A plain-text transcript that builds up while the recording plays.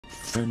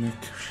Fennec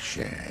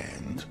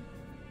Shand.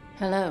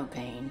 Hello,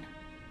 Bane.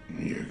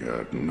 You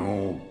got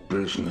no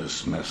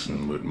business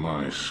messing with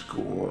my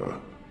score.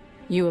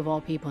 You of all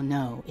people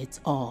know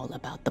it's all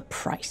about the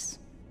price.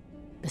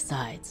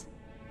 Besides,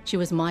 she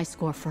was my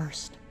score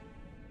first.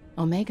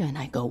 Omega and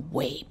I go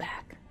way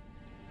back,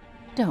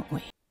 don't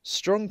we?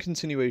 Strong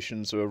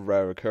continuations are a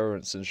rare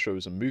occurrence in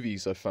shows and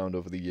movies I've found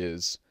over the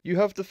years. You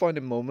have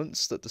defining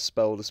moments that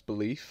dispel this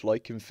belief,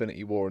 like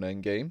Infinity War and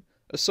Endgame,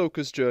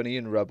 Ahsoka's journey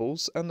in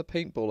Rebels, and the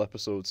paintball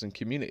episodes in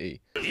Community.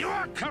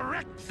 You're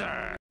correct,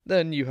 sir!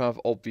 Then you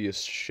have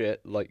obvious shit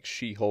like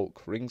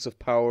She-Hulk, Rings of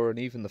Power, and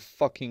even the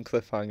fucking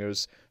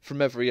cliffhangers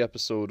from every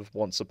episode of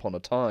Once Upon a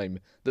Time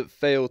that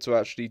fail to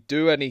actually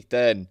do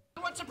anything.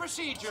 What's the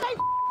procedure?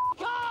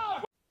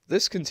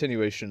 This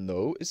continuation,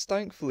 though, is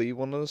thankfully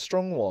one of the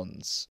strong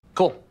ones.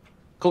 Cool.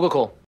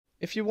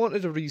 If you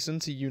wanted a reason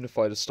to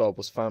unify the Star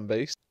Wars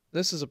fanbase,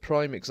 this is a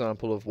prime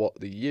example of what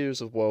the years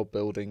of world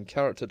building,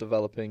 character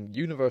developing,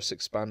 universe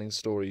expanding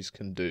stories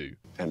can do.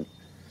 And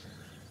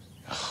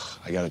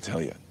I gotta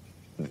tell you,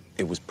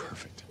 it was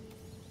perfect.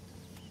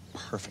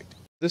 Perfect.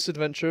 This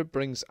adventure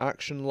brings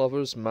action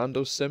lovers,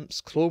 Mando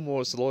simps, Clone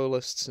Wars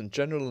loyalists, and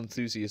general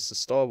enthusiasts of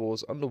Star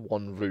Wars under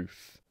one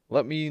roof.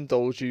 Let me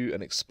indulge you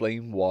and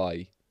explain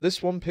why.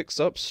 This one picks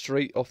up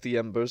straight off the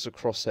embers of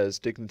Crosshair's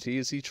dignity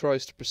as he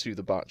tries to pursue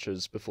the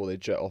Batchers before they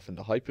jet off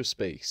into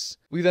hyperspace.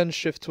 We then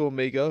shift to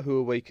Omega, who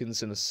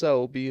awakens in a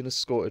cell being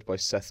escorted by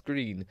Seth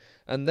Green,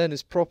 and then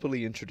is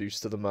properly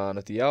introduced to the man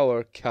of the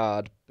hour,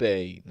 Cad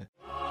Bane.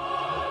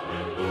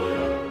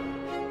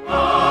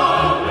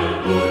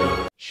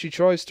 She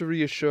tries to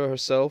reassure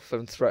herself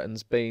and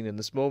threatens Bane in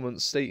this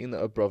moment, stating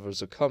that her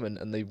brothers are coming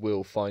and they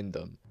will find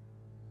them.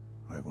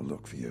 I will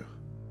look for you.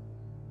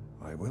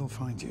 I will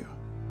find you.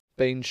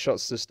 Bane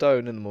shuts this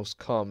down in the most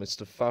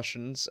calmest of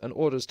fashions and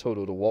orders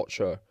Todo to watch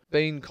her.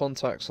 Bane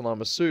contacts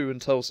Lama Su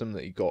and tells him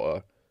that he got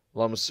her.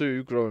 Lama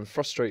Su, growing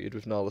frustrated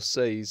with Nala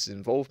Se's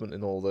involvement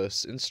in all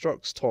this,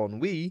 instructs Taun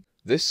We,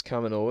 this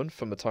Kaminoan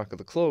from Attack of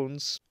the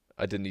Clones,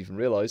 I didn't even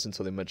realise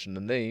until they mentioned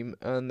the name,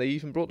 and they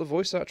even brought the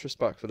voice actress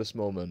back for this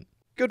moment.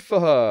 Good for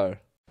her!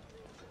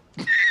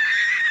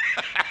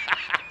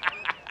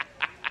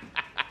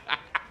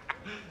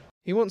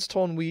 He wants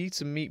Taun We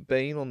to meet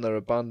Bane on their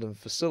abandoned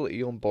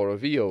facility on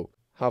Borovio,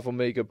 have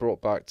Omega brought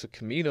back to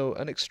Kamino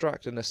and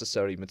extract the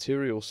necessary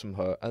materials from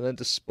her, and then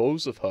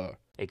dispose of her.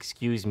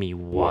 Excuse me,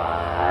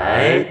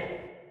 what?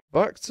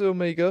 Back to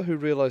Omega, who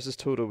realises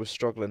Todo was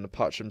struggling to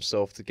patch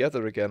himself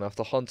together again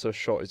after Hunter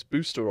shot his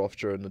booster off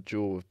during the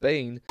duel with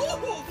Bane.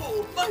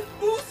 Oh, my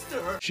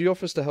booster! She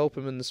offers to help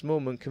him in this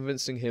moment,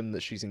 convincing him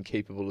that she's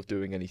incapable of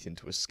doing anything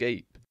to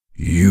escape.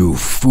 You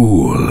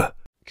fool!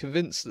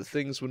 Convinced that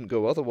things wouldn't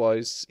go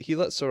otherwise, he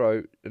lets her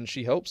out, and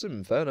she helps him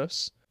in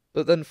fairness,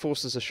 but then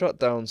forces a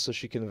shutdown so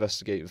she can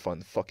investigate and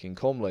find the fucking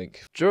comlink.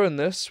 During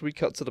this, we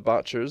cut to the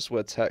Batchers,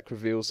 where Tech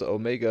reveals that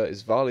Omega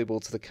is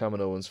valuable to the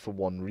Kaminoans for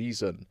one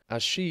reason,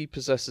 as she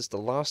possesses the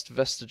last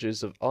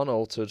vestiges of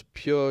unaltered,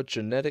 pure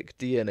genetic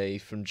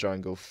DNA from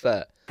Jango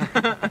Fett.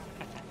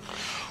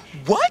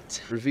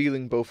 What?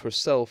 Revealing both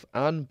herself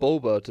and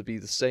Boba to be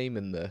the same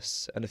in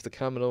this, and if the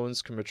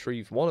Kaminoans can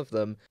retrieve one of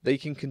them, they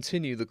can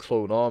continue the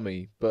clone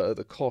army, but at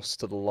the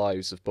cost to the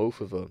lives of both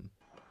of them.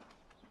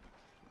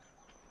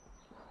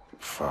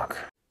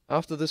 Fuck.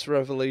 After this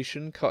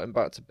revelation, cutting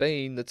back to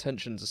Bane, the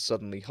tensions are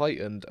suddenly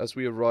heightened as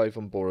we arrive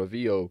on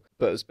Borovio,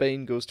 but as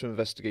Bane goes to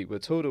investigate where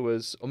Todo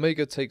is,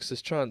 Omega takes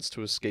this chance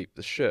to escape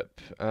the ship,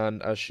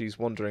 and as she's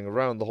wandering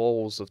around the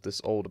halls of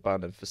this old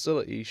abandoned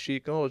facility, she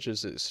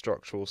acknowledges its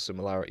structural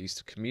similarities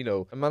to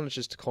Kamino and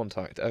manages to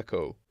contact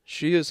Echo.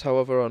 She is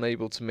however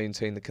unable to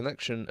maintain the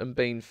connection, and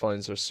Bane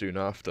finds her soon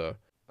after.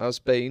 As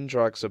Bane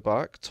drags her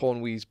back,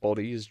 Taun We's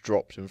body is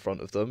dropped in front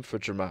of them for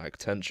dramatic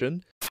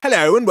tension.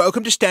 Hello and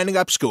welcome to Standing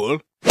Up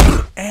School.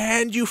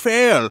 And you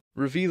fail.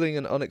 Revealing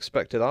an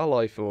unexpected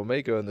ally for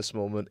Omega in this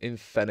moment in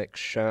Fennec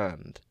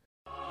Shand.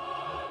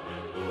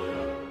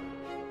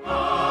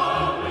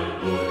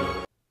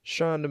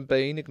 Shand and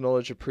Bane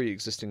acknowledge a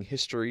pre-existing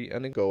history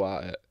and go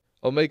at it.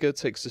 Omega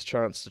takes this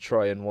chance to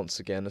try and once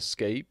again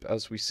escape,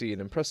 as we see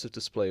an impressive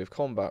display of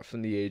combat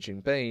from the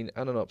aging Bane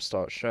and an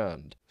upstart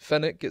Shand.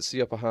 Fennec gets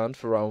the upper hand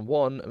for round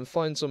 1 and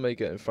finds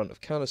Omega in front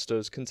of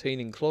canisters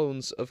containing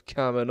clones of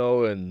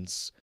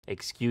Kaminoans.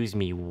 Excuse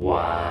me,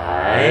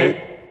 what?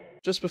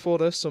 Just before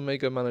this,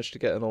 Omega managed to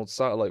get an old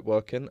satellite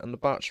working and the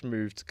Batch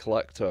moved to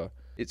collect her.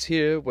 It's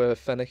here where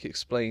Fennec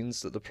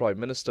explains that the Prime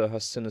Minister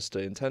has sinister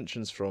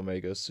intentions for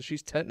Omega, so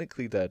she's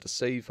technically there to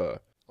save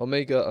her.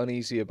 Omega,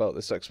 uneasy about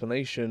this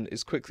explanation,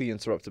 is quickly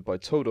interrupted by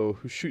Todo,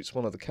 who shoots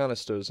one of the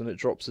canisters and it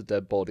drops a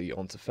dead body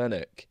onto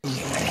Fennec.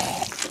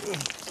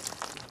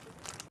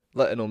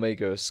 Letting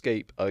Omega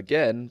escape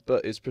again,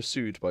 but is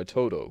pursued by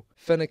Todo.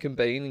 Fennec and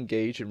Bane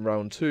engage in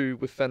round 2,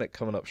 with Fennec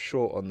coming up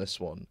short on this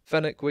one.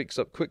 Fennec wakes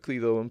up quickly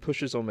though and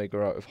pushes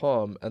Omega out of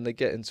harm, and they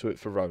get into it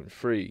for round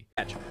 3.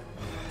 It's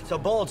a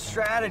bold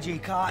strategy,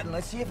 Cotton.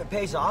 Let's see if it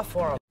pays off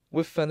for him.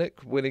 With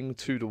Fennec winning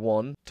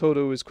 2-1,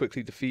 Todo is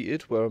quickly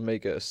defeated where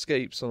Omega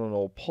escapes on an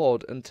old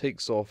pod and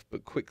takes off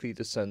but quickly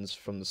descends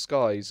from the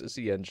skies as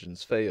the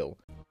engines fail.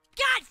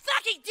 God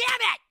fucking damn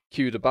it!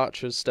 Cue the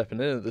Batchers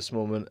stepping in at this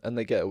moment and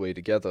they get away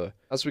together.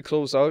 As we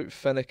close out,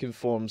 Fennec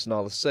informs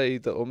Nala Se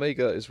that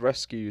Omega is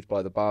rescued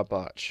by the Bad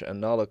Batch and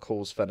Nala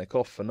calls Fennec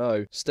off for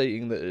now,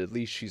 stating that at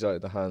least she's out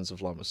of the hands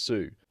of Lama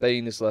Su.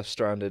 Bane is left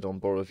stranded on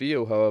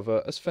Borovio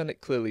however, as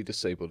Fennec clearly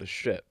disabled his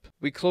ship.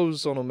 We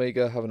close on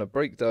Omega having a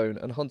breakdown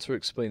and Hunter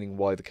explaining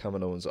why the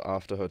Kaminoans are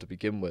after her to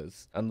begin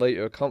with, and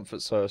later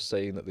comforts her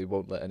saying that they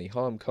won't let any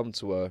harm come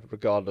to her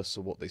regardless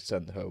of what they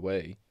send her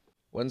way.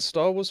 When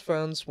Star Wars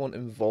fans want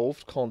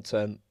involved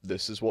content,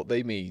 this is what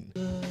they mean.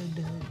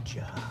 Good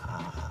job.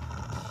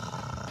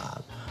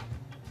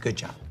 Good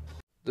job.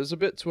 There's a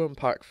bit to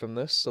unpack from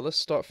this, so let's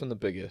start from the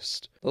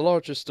biggest. The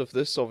largest of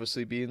this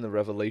obviously being the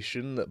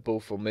revelation that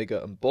both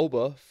Omega and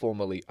Boba,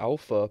 formerly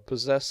Alpha,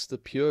 possess the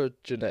pure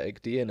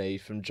genetic DNA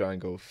from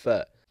Jango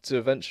Fett, to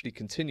eventually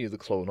continue the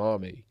clone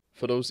army.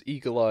 For those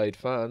eagle-eyed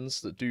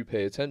fans that do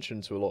pay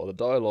attention to a lot of the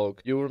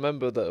dialogue, you'll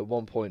remember that at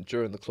one point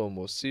during the Clone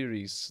Wars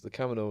series, the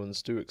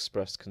Kaminoans do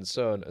express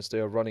concern as they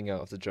are running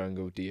out of the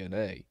Jango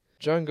DNA.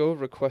 Jango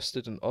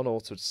requested an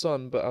unaltered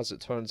son, but as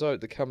it turns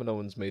out, the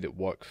Kaminoans made it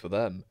work for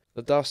them.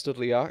 The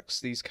dastardly acts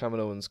these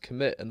Kaminoans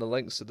commit and the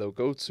lengths that they'll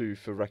go to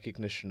for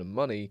recognition and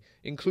money,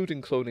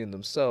 including cloning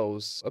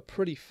themselves, are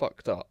pretty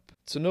fucked up.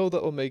 To know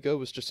that Omega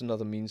was just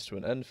another means to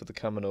an end for the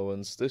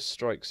Kaminoans, this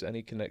strikes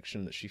any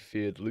connection that she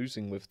feared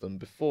losing with them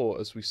before,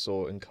 as we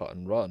saw in Cut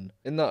and Run.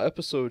 In that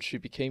episode, she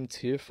became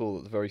tearful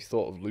at the very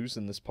thought of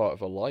losing this part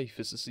of her life,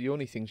 as it's the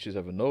only thing she's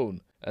ever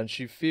known, and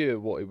she feared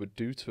what it would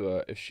do to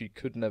her if she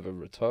could never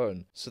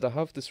return. So to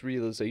have this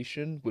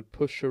realization would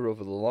push her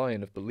over the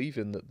line of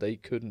believing that they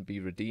couldn't be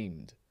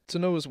redeemed. To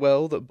know as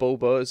well that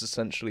Boba is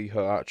essentially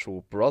her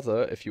actual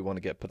brother, if you want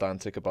to get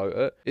pedantic about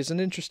it, is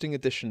an interesting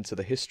addition to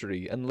the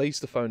history and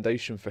lays the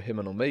foundation for him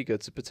and Omega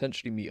to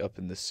potentially meet up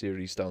in this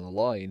series down the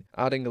line,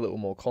 adding a little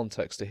more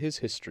context to his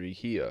history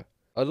here.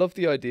 I love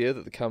the idea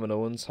that the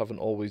Kaminoans haven't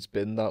always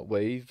been that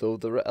way, though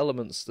there are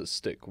elements that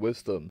stick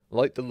with them,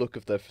 like the look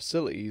of their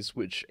facilities,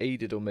 which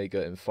aided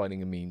Omega in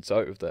finding a means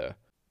out of there.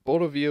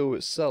 Borovio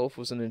itself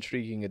was an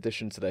intriguing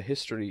addition to their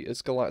history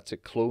as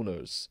galactic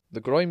cloners.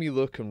 The grimy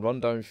look and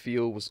rundown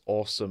feel was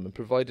awesome and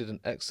provided an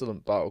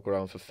excellent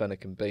battleground for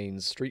Fennec and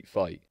Bane's street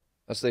fight,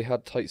 as they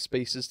had tight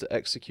spaces to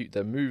execute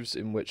their moves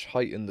in which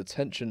heightened the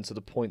tension to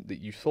the point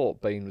that you thought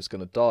Bane was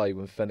going to die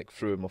when Fennec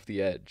threw him off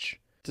the edge.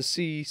 To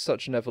see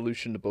such an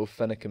evolution to both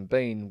Fennec and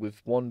Bane,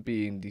 with one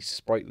being the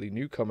sprightly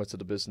newcomer to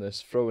the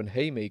business, throwing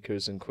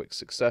haymakers in quick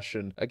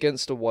succession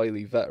against a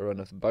wily veteran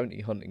of the bounty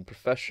hunting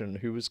profession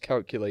who was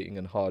calculating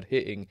and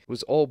hard-hitting,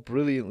 was all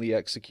brilliantly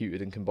executed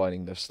in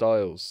combining their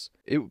styles.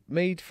 It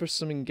made for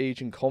some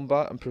engaging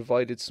combat and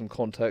provided some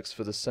context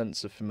for the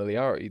sense of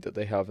familiarity that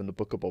they have in the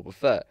Book of Boba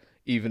Fett,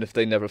 even if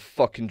they never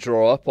fucking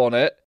draw up on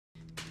it.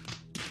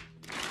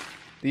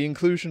 The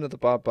inclusion of the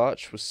Bad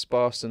Batch was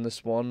sparse in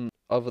this one,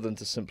 other than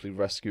to simply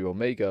rescue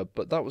Omega,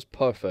 but that was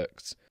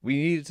perfect. We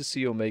needed to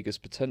see Omega's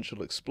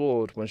potential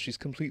explored when she's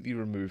completely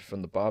removed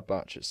from the Bad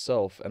Batch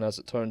itself, and as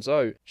it turns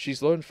out,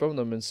 she's learned from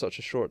them in such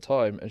a short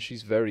time, and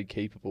she's very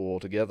capable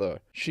altogether.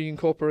 She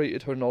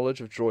incorporated her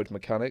knowledge of droid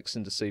mechanics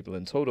in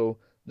disabling Todo,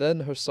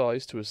 then her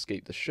size to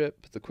escape the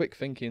ship, the quick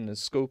thinking and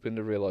scoping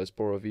to realise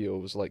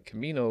Borovio was like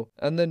Camino,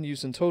 and then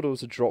using Todo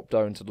to drop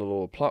down to the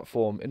lower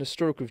platform in a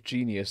stroke of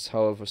genius,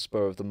 however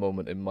spur of the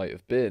moment it might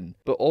have been,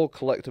 but all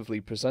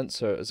collectively presents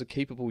her as a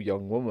capable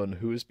young woman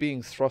who is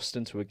being thrust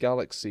into a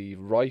galaxy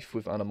rife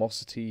with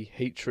animosity,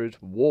 hatred,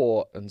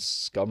 war, and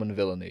scum and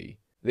villainy.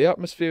 The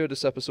atmosphere of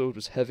this episode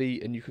was heavy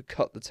and you could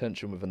cut the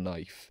tension with a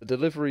knife. The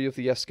delivery of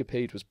the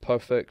escapade was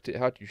perfect, it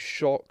had you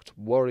shocked,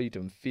 worried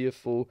and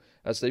fearful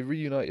as they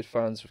reunited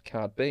fans with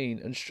Cad Bane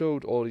and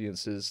showed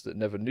audiences that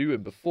never knew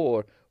him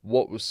before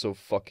what was so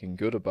fucking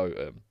good about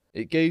him.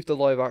 It gave the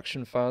live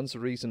action fans a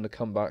reason to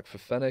come back for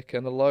Fennec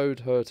and allowed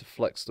her to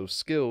flex those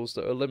skills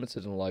that are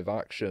limited in live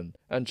action,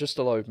 and just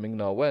allowed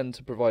Ming-Na Wen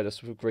to provide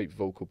us with a great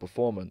vocal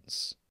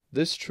performance.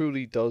 This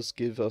truly does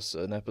give us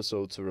an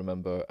episode to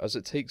remember, as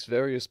it takes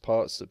various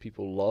parts that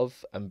people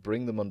love and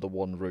bring them under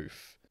one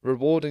roof,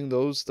 rewarding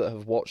those that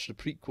have watched the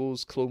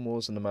prequels, Clone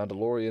Wars and The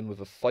Mandalorian with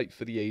a fight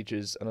for the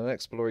ages and an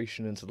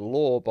exploration into the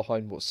lore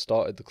behind what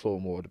started the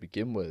Clone War to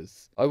begin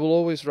with. I will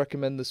always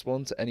recommend this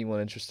one to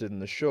anyone interested in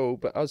the show,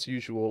 but as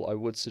usual I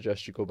would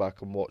suggest you go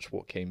back and watch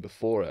what came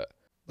before it.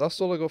 That's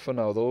all I got for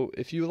now though.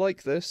 If you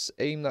like this,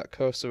 aim that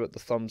cursor at the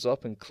thumbs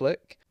up and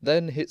click,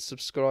 then hit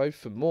subscribe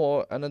for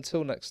more, and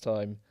until next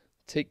time,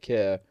 take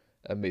care,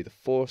 and may the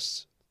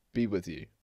Force be with you.